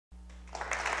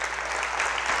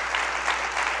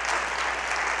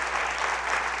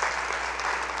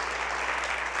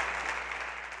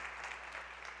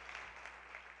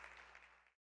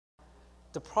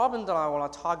The problem that I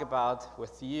want to talk about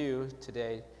with you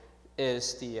today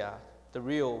is the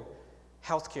real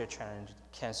healthcare challenge,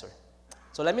 cancer.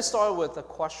 So let me start with a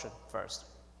question first.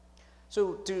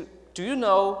 So do you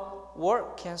know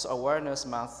what Cancer Awareness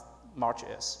Month March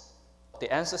is?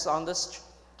 The answer is on this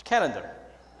calendar.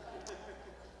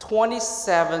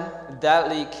 27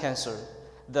 deadly cancer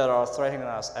that are threatening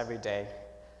us every day.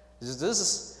 This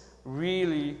is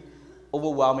really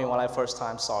overwhelming when I first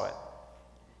time saw it.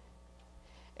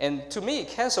 And to me,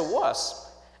 cancer was,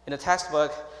 in a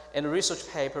textbook, in a research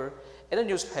paper, in a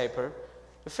newspaper,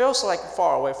 it feels like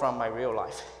far away from my real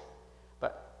life.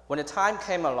 But when the time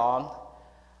came along,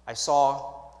 I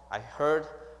heard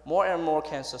more and more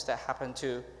cancers that happened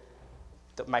to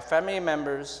my family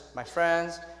members, my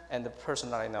friends, and the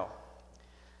person that I know.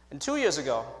 And 2 years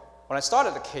ago, when I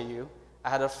started at KU, I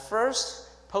had a first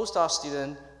postdoc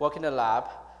student working in the lab.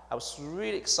 I was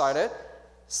really excited.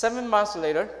 7 months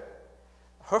later,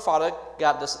 her father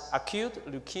got this acute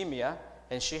leukemia,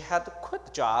 and she had to quit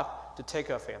the job to take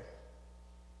care of him.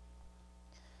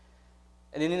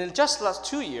 And in just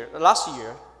last year,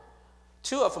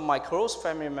 2 of my close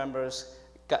family members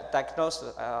got diagnosed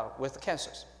with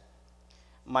cancers.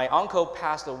 My uncle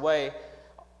passed away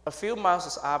a few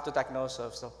months after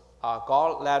diagnosis of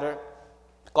gallbladder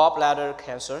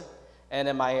cancer, and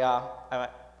then my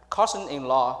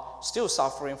cousin-in-law still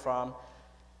suffering from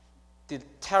the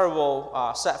terrible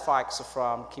side effects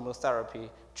from chemotherapy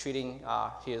treating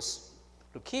his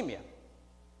leukemia.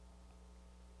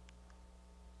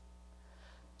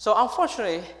 So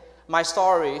unfortunately, my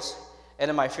stories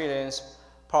and my feelings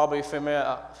probably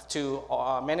familiar to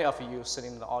many of you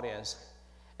sitting in the audience.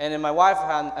 And then my wife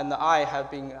and I have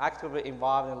been actively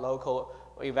involved in local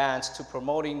events to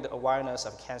promoting the awareness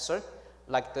of cancer,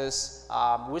 like this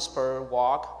Whisper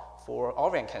Walk for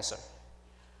ovarian cancer.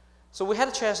 So we had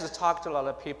a chance to talk to a lot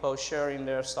of people sharing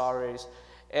their stories,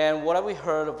 and what we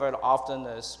heard very often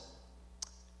is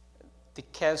the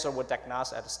cancer was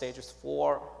diagnosed at the stages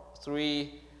 4,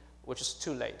 3, which is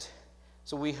too late.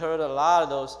 So we heard a lot of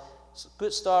those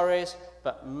good stories,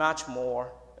 but much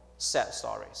more sad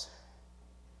stories.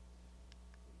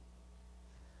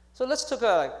 So let's take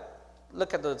a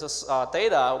look at this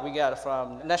data we got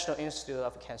from the National Institute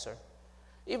of Cancer.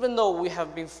 Even though we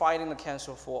have been fighting the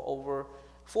cancer for over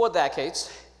 4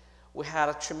 decades, we had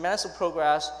a tremendous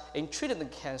progress in treating the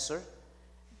cancer,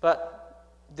 but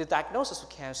the diagnosis of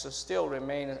cancer still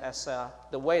remains as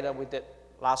the way that we did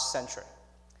last century.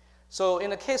 So in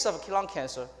the case of lung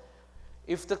cancer,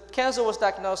 if the cancer was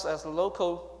diagnosed as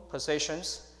local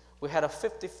positions, we had a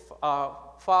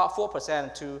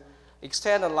 54% to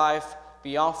extend the life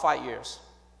beyond 5 years.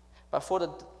 But for the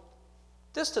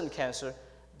distant cancer,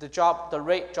 the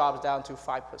rate drops down to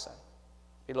 5%,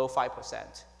 below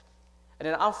 5%. And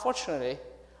then unfortunately,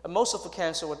 most of the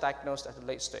cancer were diagnosed at the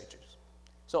late stages.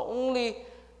 So only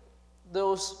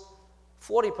those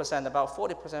 40%, about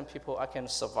 40% people can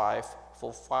survive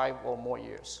for 5 or more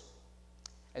years.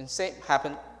 And same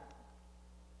happened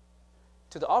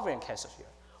to the ovarian cancer here.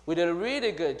 We did a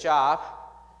really good job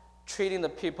treating the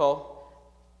people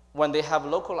when they have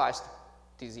localized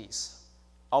disease,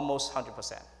 almost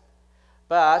 100%.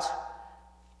 But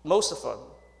most of them,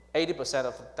 80%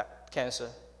 of the cancer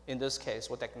in this case,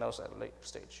 were diagnosed at a late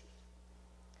stage.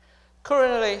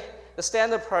 Currently, the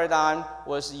standard paradigm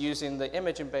was using the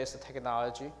imaging-based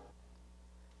technology,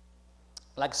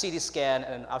 like CT scan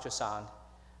and ultrasound.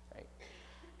 Right?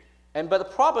 But the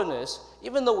problem is,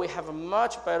 even though we have a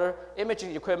much better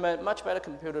imaging equipment, much better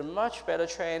computer, much better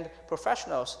trained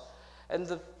professionals, and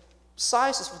the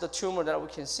sizes of the tumor that we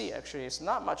can see actually is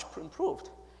not much improved.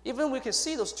 Even we can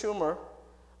see those tumors,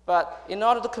 but in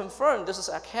order to confirm this is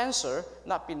a cancer,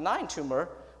 not benign tumor,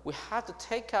 we have to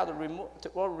take out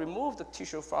remove the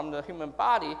tissue from the human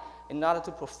body in order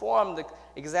to perform the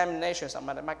examinations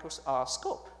under the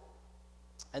microscope.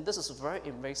 And this is very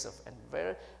invasive and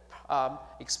very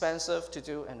expensive to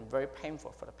do and very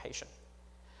painful for the patient.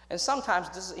 And sometimes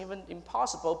this is even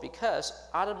impossible because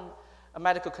other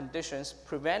medical conditions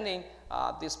preventing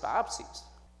these biopsies.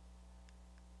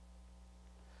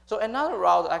 So another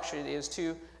route actually is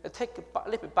to take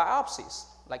lipid biopsies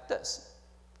like this.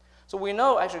 So we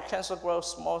know actually cancer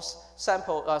grows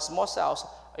small cells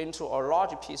into a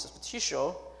large piece of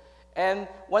tissue, and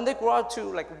when they grow to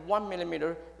like 1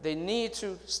 millimeter, they need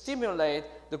to stimulate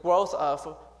the growth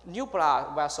of new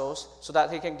blood vessels so that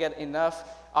they can get enough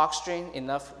oxygen,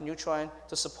 enough nutrient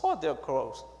to support their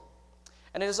growth.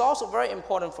 And it is also very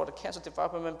important for the cancer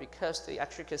development because they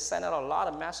actually can send out a lot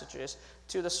of messages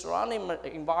to the surrounding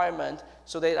environment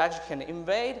so they actually can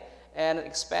invade and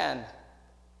expand.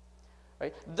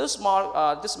 Right? This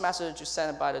message is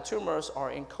sent by the tumors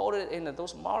are encoded in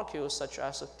those molecules such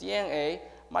as DNA,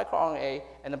 microRNA,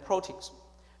 and the proteins,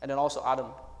 and then also other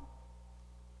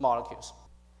molecules.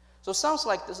 So it sounds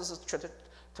like this is a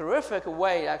terrific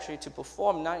way actually to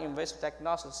perform non-invasive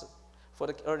diagnostics for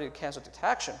the early cancer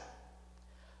detection.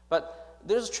 But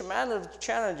there's a tremendous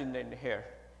challenge in here.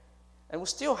 And we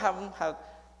still haven't had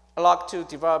a lot to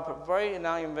develop very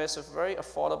non-invasive, very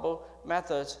affordable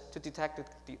methods to detect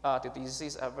the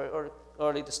disease at very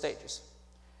early stages.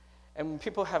 And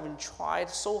people have tried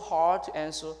so hard to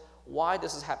answer why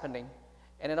this is happening.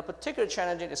 And in a particular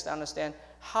challenge is to understand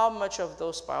how much of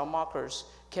those biomarkers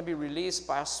can be released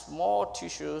by small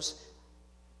tissues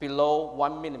below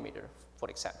 1 millimeter, for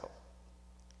example.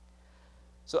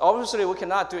 So obviously we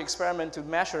cannot do experiment to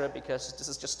measure it because this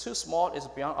is just too small, it's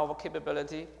beyond our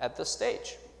capability at this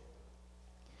stage.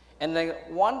 And then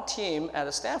one team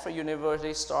at Stanford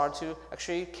University started to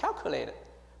actually calculate it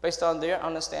based on their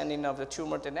understanding of the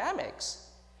tumor dynamics.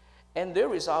 And their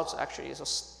results actually is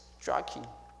striking.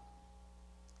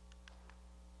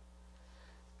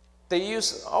 They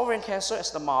use ovarian cancer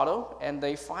as the model, and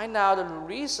they find out the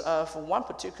release of one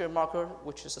particular marker,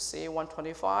 which is the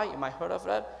CA125. You might have heard of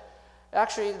that.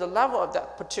 Actually, the level of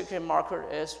that particular marker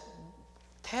is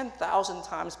 10,000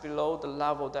 times below the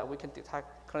level that we can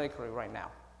detect clinically right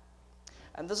now.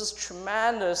 And this is a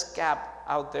tremendous gap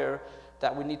out there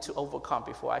that we need to overcome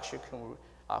before actually can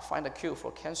find a cure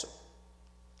for cancer.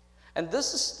 And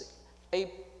this is a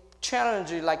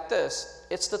challenge like this.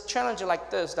 It's the challenge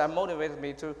like this that motivated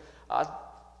me to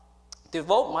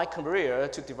devote my career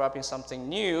to developing something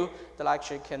new that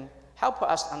actually can help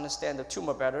us understand the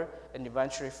tumor better and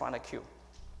eventually find a cure.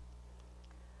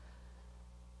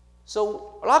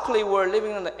 So luckily, we're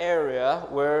living in an area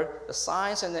where the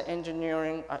science and the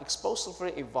engineering are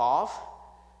explosively evolved.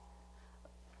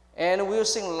 And we're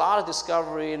seeing a lot of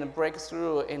discovery and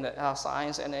breakthrough in the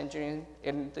science and engineering.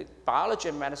 In the biology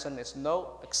and medicine is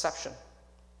no exception.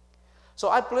 So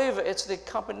I believe it's the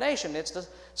combination, it's the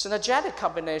synergetic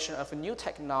combination of a new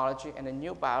technology and a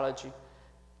new biology.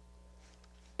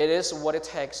 It is what it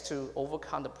takes to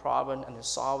overcome the problem and to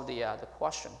solve the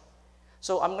question.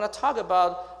 So I'm going to talk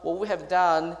about what we have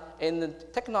done in the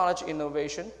technology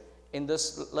innovation in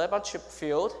this lab-on-chip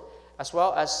field, as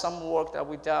well as some work that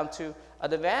we've done to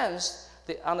advance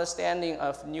the understanding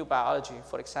of new biology,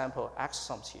 for example,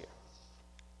 exosomes here.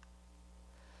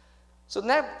 So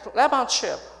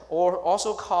lab-on-chip, or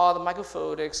also called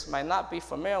microfluidics, might not be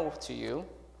familiar to you,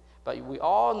 but we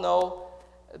all know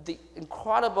the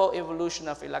incredible evolution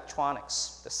of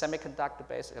electronics, the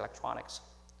semiconductor-based electronics.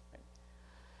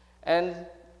 And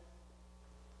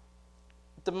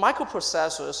the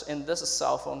microprocessors in this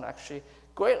cell phone actually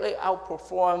greatly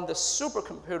outperform the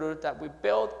supercomputer that we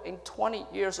built in 20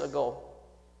 years ago.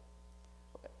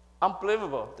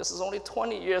 Unbelievable. This is only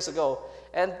 20 years ago.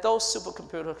 And those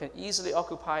supercomputers can easily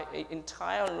occupy an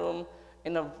entire room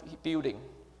in a building.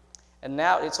 And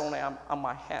now it's only on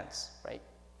my hands, right?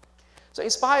 So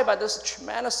inspired by this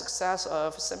tremendous success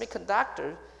of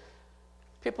semiconductor,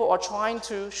 people are trying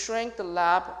to shrink the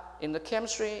lab in the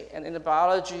chemistry and in the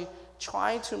biology,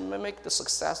 trying to mimic the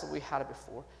success that we had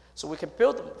before. So we can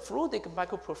build a fluidic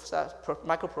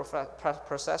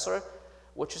microprocessor,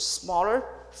 which is smaller,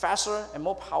 faster, and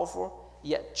more powerful,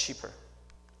 yet cheaper.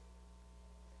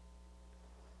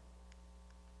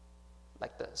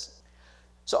 Like this.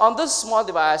 So on these small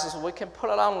devices, we can put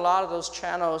on a lot of those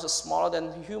channels smaller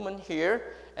than human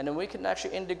here, and then we can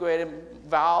actually integrate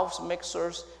valves,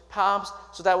 mixers, pumps,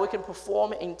 so that we can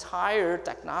perform an entire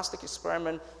diagnostic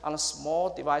experiment on a small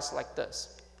device like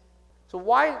this. So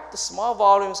why the small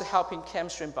volumes are helping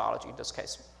chemistry and biology in this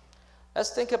case?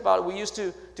 Let's think about it. We used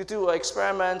to do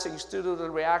experiments, we used to do the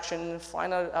reaction,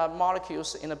 find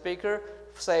molecules in a beaker,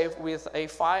 say with a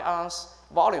 5-ounce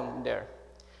volume there.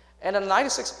 And in the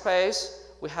 96th place,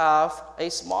 we have a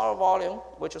smaller volume,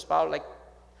 which is about like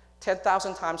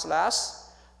 10,000 times less,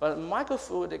 but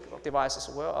microfluidic devices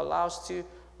will allow us to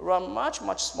run much,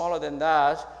 much smaller than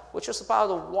that, which is about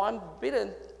the 1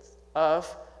 billionth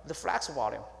of the flash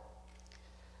volume.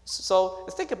 So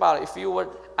think about it. If you were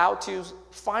out to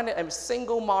find a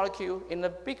single molecule in a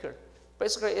beaker,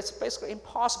 it's basically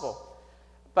impossible.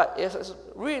 But it's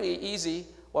really easy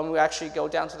when we actually go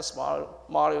down to the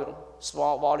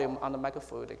small volume on the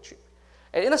microfluidic chip.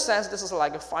 And in a sense, this is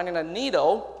like finding a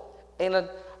needle in a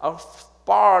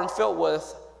barn filled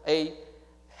with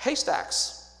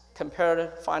haystacks, compared to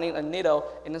finding a needle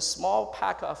in a small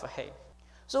pack of hay.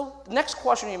 So the next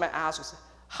question you might ask is,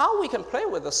 how we can play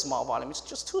with a small volume? It's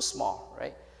just too small,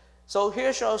 right? So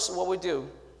here shows what we do.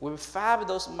 We fab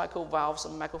those microvalves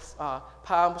and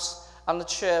micropumps on the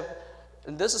chip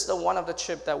And this is one of the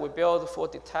chips that we build for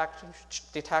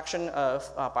detection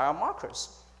of biomarkers.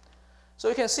 So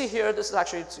you can see here, this is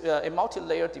actually a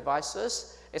multi-layer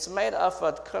devices. It's made of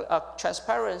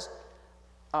transparent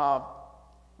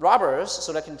rubbers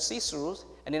so that can see through,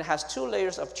 and it has 2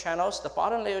 layers of channels. The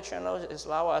bottom layer channel is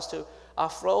allow us to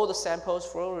flow the samples,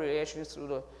 flow reagents through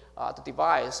the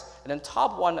device, and then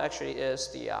top one actually is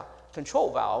the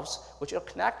control valves, which are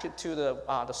connected to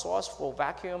the source for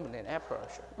vacuum and then air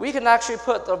pressure. We can actually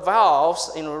put the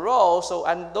valves in a row,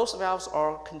 and those valves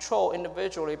are controlled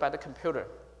individually by the computer.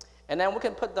 And then we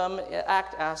can put them,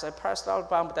 act as a parasite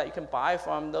pump that you can buy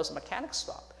from those mechanic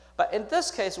shop. But in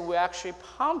this case, we're actually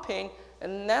pumping a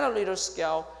nanoliter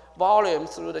scale volume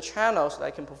through the channels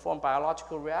that can perform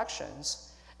biological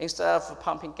reactions instead of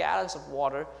pumping gallons of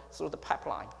water through the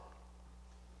pipeline.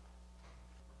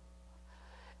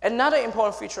 Another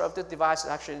important feature of this device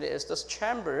actually is this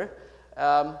chamber.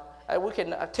 We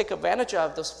can take advantage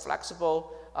of this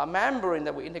flexible membrane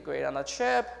that we integrate on the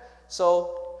chip.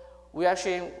 So we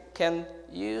actually can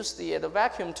use the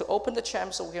vacuum to open the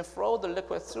chamber so we can flow the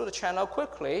liquid through the channel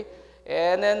quickly.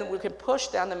 And then we can push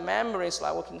down the membrane so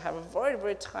that we can have a very,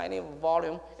 very tiny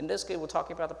volume. In this case, we're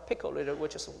talking about a picoliter,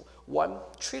 which is 1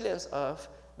 trillionth of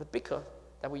the beaker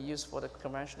that we use for the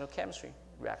conventional chemistry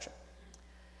reaction.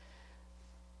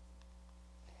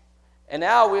 And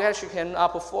now we actually can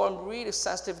perform really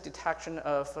sensitive detection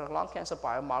of lung cancer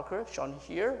biomarker, shown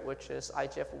here, which is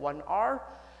IGF-1R.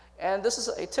 And this is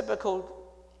a typical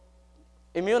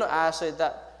immunoassay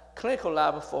that clinical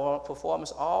lab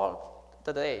performs all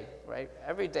the day, right?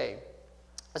 Every day.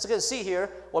 As you can see here,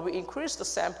 when we increase the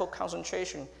sample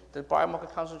concentration, the biomarker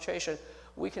concentration,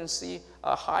 we can see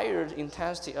a higher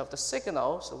intensity of the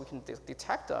signal, so we can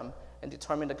detect them and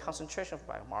determine the concentration of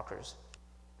biomarkers.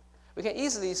 We can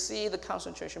easily see the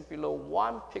concentration below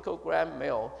 1 picogram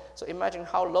ml. So imagine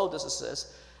how low this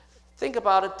is. Think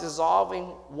about it dissolving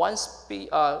 1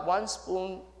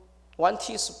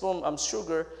 teaspoon of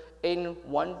sugar in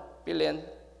 1 billion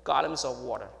gallons of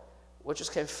water, which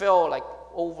can fill like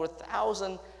over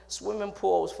 1,000 swimming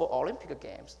pools for Olympic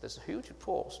Games. There's huge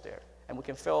pools there, and we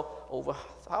can fill over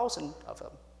 1,000 of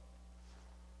them.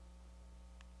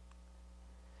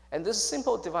 And this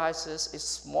simple device is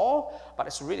small, but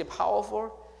it's really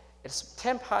powerful. It's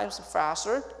 10 times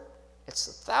faster. It's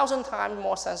 1,000 times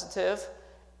more sensitive,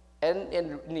 and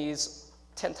it needs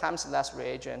 10 times less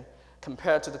reagent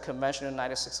compared to the conventional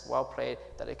 96 well plate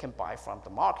that it can buy from the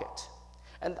market.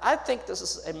 And I think this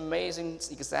is an amazing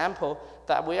example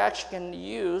that we actually can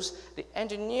use the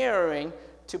engineering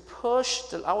to push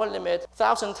our limit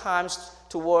 1,000 times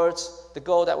towards the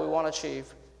goal that we want to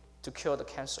achieve to cure the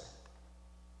cancer.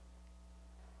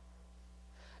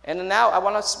 And now I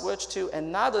want to switch to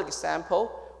another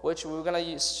example, which we're going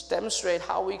to demonstrate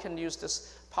how we can use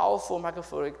this powerful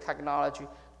microfluidic technology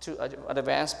to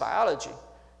advance biology,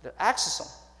 the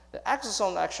exosome. The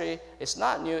exosome actually is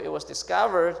not new. It was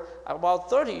discovered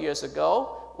about 30 years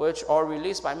ago, which are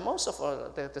released by most of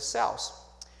the cells.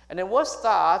 And it was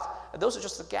thought those are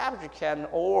just a garbage can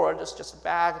or just a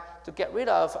bag to get rid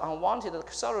of unwanted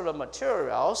cellular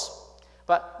materials.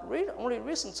 But only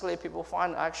recently, people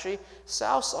find actually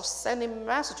cells are sending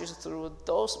messages through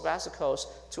those vesicles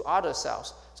to other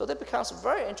cells. So that becomes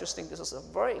very interesting. This is a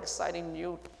very exciting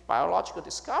new biological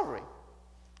discovery.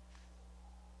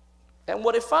 And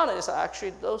what they found is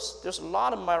actually there's a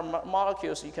lot of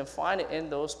molecules you can find in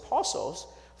those parcels.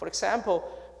 For example,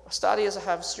 studies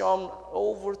have shown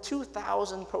over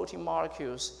 2,000 protein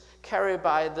molecules carried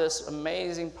by these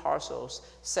amazing parcels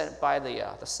sent by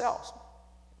the cells.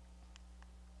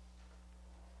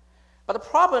 But the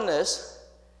problem is,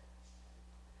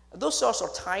 those cells are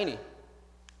tiny,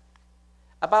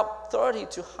 about 30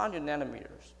 to 100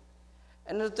 nanometers.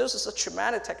 And this is a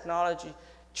traumatic technology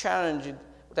challenge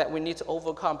that we need to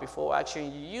overcome before actually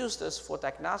use this for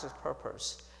diagnostic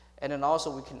purpose. And then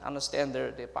also we can understand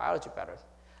their biology better.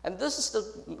 And this is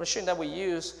the machine that we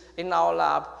use in our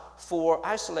lab for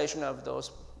isolation of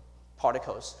those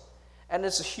particles. And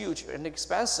it's huge and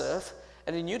expensive.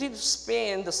 And then you need to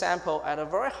spin the sample at a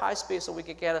very high speed so we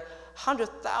can get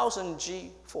 100,000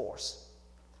 G force.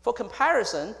 For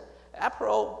comparison,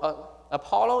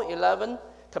 Apollo 11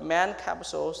 command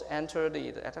capsules enter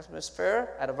the atmosphere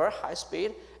at a very high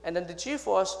speed, and then the G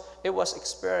force, it was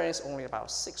experienced only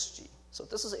about 6 G. So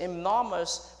this is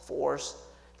enormous force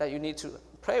that you need to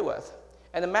play with.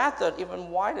 And the method,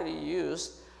 even widely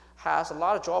used, has a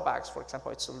lot of drawbacks. For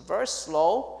example, it's very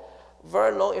slow,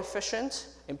 very low efficient,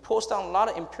 it pulls down a lot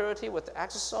of impurity with the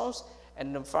exosomes,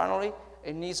 and then finally,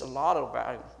 it needs a lot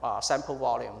of sample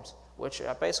volumes, which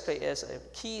basically is a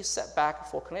key setback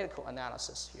for clinical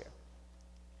analysis here.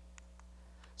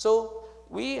 So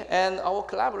we and our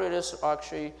collaborators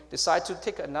actually decide to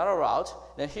take another route.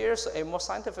 And here's a more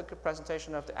scientific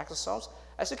presentation of the exosomes.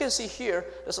 As you can see here,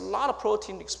 there's a lot of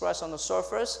protein expressed on the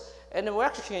surface, and then we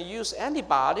actually can use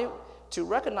antibody to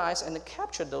recognize and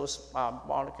capture those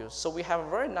molecules. So we have a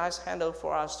very nice handle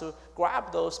for us to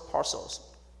grab those parcels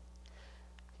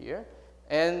here.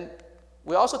 And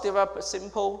we also develop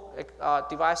simple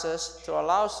devices to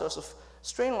allow us to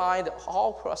streamline the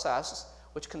whole process,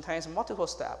 which contains multiple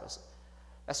steps.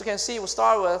 As you can see, we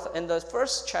start with, in the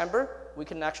first chamber, we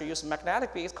can actually use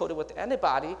magnetic beads coated with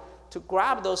antibody to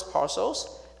grab those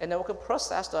parcels, and then we can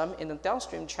process them in the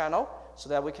downstream channel so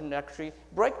that we can actually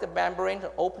break the membrane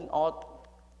to open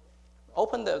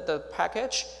the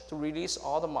package to release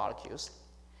all the molecules.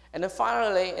 And then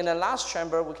finally, in the last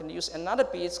chamber, we can use another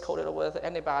beads coated with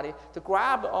antibody to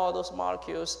grab all those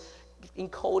molecules,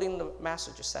 encoding the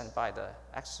messages sent by the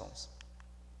exosomes.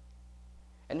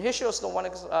 And here shows the one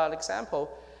example,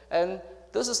 and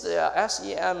this is the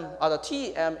SEM or the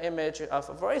TEM image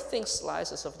of very thin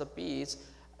slices of the beads.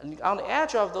 And on the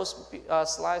edge of those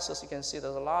slices, you can see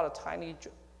there's a lot of tiny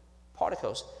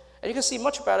particles. And you can see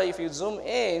much better if you zoom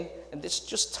in, and it's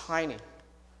just tiny.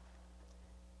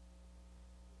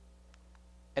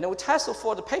 And then we tested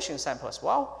for the patient sample as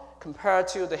well, compared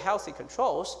to the healthy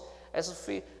controls. As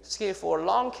we see for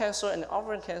lung cancer and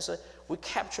ovarian cancer, we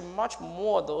capture much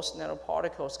more of those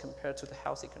nanoparticles compared to the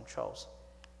healthy controls.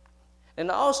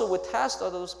 And also we test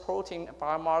those protein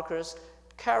biomarkers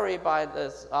carried by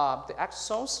the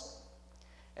exosomes,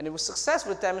 and it was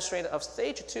successfully demonstrated of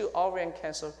stage 2 ovarian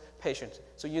cancer patients.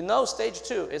 So you know stage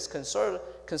 2 is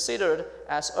considered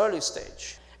as early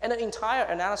stage. And the entire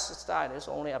analysis time is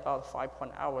only about 5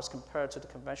 hours compared to the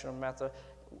conventional method,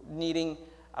 needing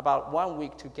about 1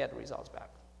 week to get results back.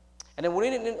 And then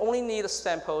we only need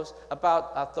samples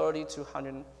about 30 to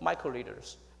 100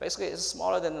 microliters. Basically, it's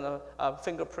smaller than a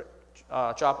fingerprint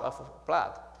drop of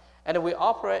blood. And then we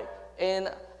operate in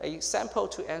a sample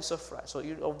to answer flat, so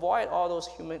you avoid all those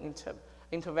human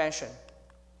intervention.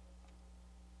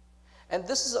 And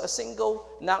this is a single,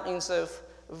 non-invasive,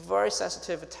 very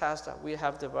sensitive test that we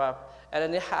have developed, and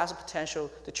then it has potential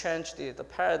to change the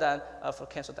paradigm of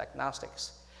cancer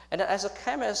diagnostics. And as a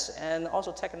chemist and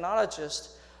also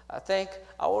technologist, I think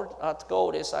our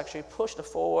goal is actually pushed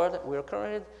forward. We're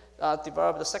currently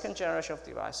developing the second generation of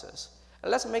devices.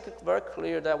 And let's make it very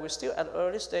clear that we're still at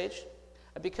early stage,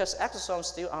 because exosomes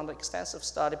still under extensive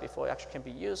study before it actually can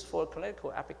be used for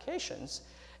clinical applications.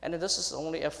 And this is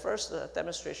only a first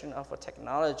demonstration of a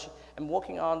technology. I'm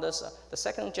working on this, the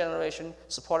second generation,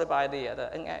 supported by the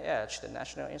NIH, the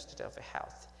National Institute of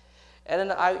Health. And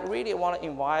then I really want to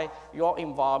invite your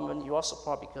involvement, your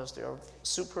support, because they are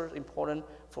super important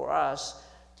for us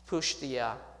to push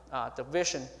the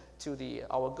vision to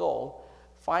our goal,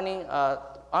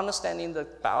 understanding the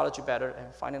biology better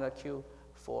and finding a cure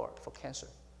for cancer.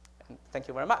 And thank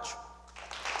you very much.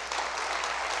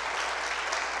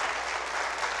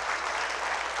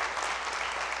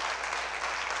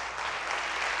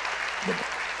 The